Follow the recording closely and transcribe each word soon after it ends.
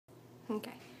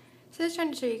Okay, so I was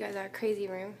trying to show you guys our crazy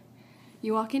room.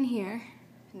 You walk in here,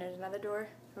 and there's another door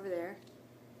over there.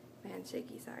 My hand's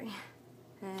shaky, sorry.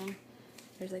 And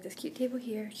there's like this cute table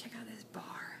here. Check out this bar.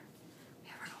 We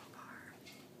have our own bar.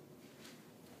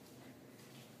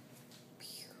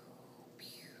 Pew,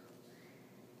 pew.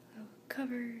 Oh,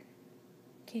 cupboard.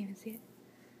 Can't even see it.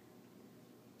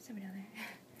 Somebody down there.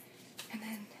 And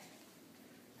then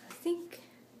a sink.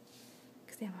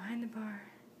 Stand behind the bar.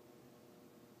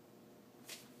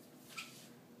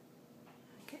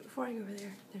 Okay, before I go over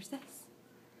there, there's this.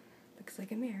 Looks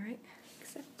like a mirror, right?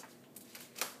 Except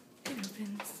it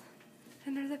opens.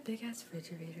 And there's a big ass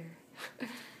refrigerator.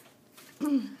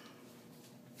 And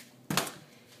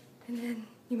then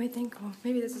you might think, well,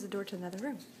 maybe this is a door to another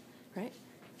room, right?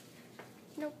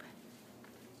 Nope.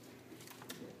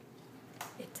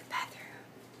 It's a bathroom.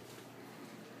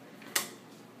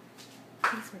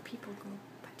 Place where people go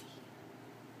potty.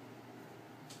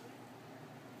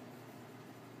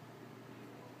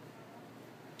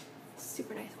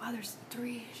 Super nice. Wow, there's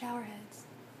 3 shower heads.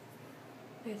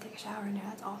 I gotta take a shower in there.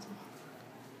 That's awesome.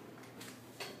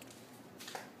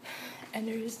 And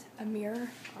there's a mirror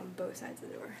on both sides of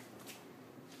the door.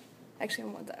 Actually,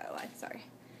 on one side, I lied. Sorry.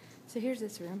 So here's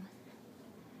this room.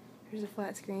 Here's a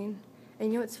flat screen. And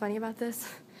you know what's funny about this?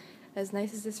 As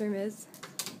nice as this room is,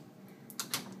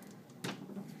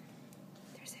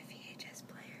 there's a VHS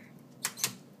player.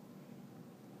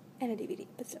 And a DVD,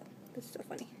 but still, it's still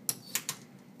funny.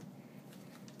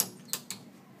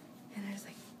 And there's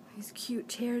like these cute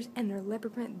chairs, and they're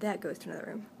leopard print. That goes to another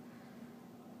room.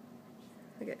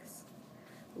 Look at this.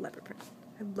 Leopard print.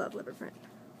 I love leopard print.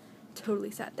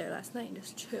 Totally sat there last night and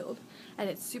just chilled. And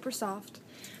it's super soft.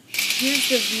 Here's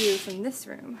the view from this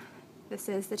room. This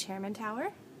is the Chairman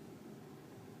Tower.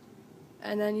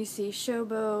 And then you see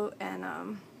Showboat and,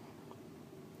 I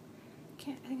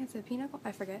think it's a Pinnacle?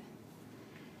 I forget.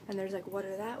 And there's like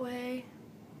water that way.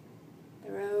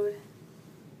 The road.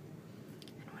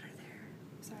 And water there.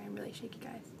 Sorry, I'm really shaky,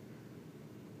 guys.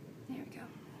 There we go.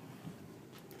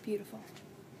 Beautiful.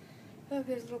 Oh,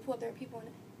 there's a little pool up there with people in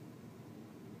it.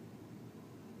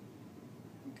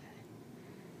 Okay.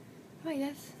 Oh,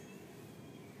 yes.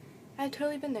 I've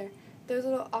totally been there. Those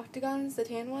little octagons, the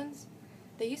tan ones,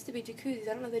 they used to be jacuzzis.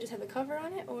 I don't know if they just have a cover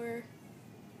on it or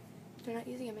they're not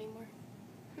using them anymore.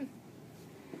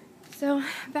 So,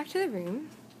 back to the room.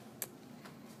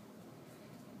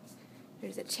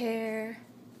 There's a chair,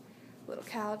 a little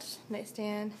couch,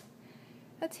 nightstand,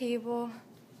 a table,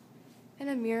 and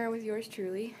a mirror with yours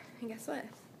truly. And guess what?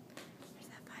 There's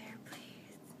that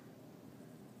fireplace.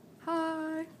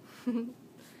 Hi!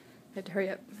 I had to hurry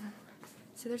up.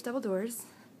 So there's double doors.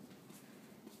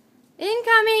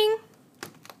 Incoming!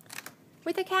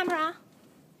 With a camera.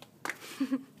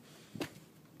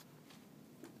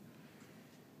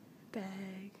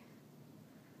 Bag.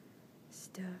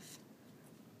 Stuff.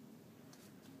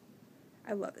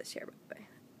 I love this chair, by the way.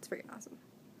 It's freaking awesome.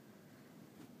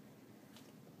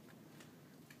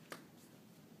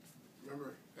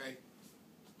 Remember, hey,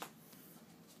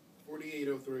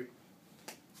 4803.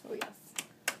 Oh, yes.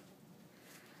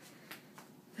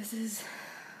 This is,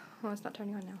 well, it's not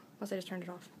turning on now, unless I just turned it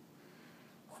off.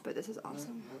 But this is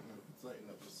awesome. No, it's lighting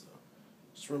up. So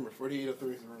just remember,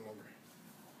 4803 is the room number.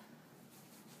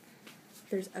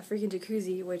 There's a freaking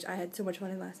jacuzzi, which I had so much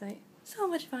fun in last night. So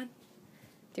much fun.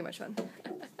 Too much fun.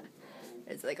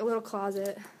 It's like a little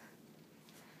closet.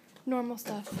 Normal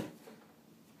stuff.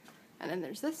 And then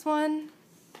there's this one.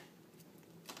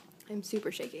 I'm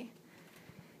super shaky.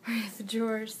 There's the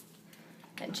drawers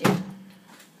and shade.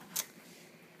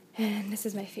 And this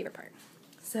is my favorite part.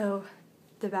 So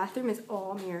the bathroom is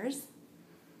all mirrors.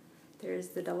 There's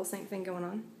the double sink thing going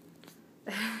on.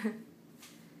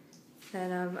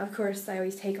 And of course I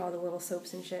always take all the little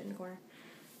soaps and shit in the corner.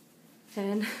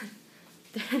 And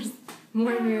there's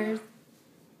more mirrors.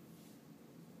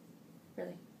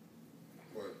 Really?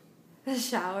 What? The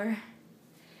shower.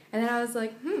 And then I was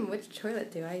like, which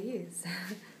toilet do I use?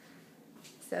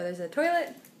 So there's a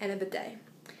toilet and a bidet.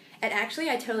 And actually,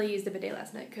 I totally used the bidet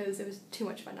last night because it was too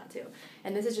much fun not to.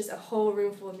 And this is just a whole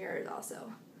room full of mirrors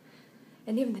also.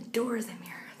 And even the door is a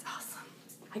mirror. It's awesome.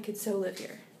 I could so live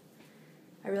here.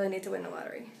 I really need to win the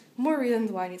lottery. More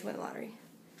reasons why I need to win the lottery.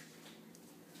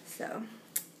 So,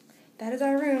 that is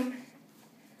our room.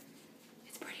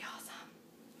 It's pretty awesome.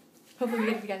 Hopefully we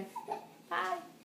get it again. Bye.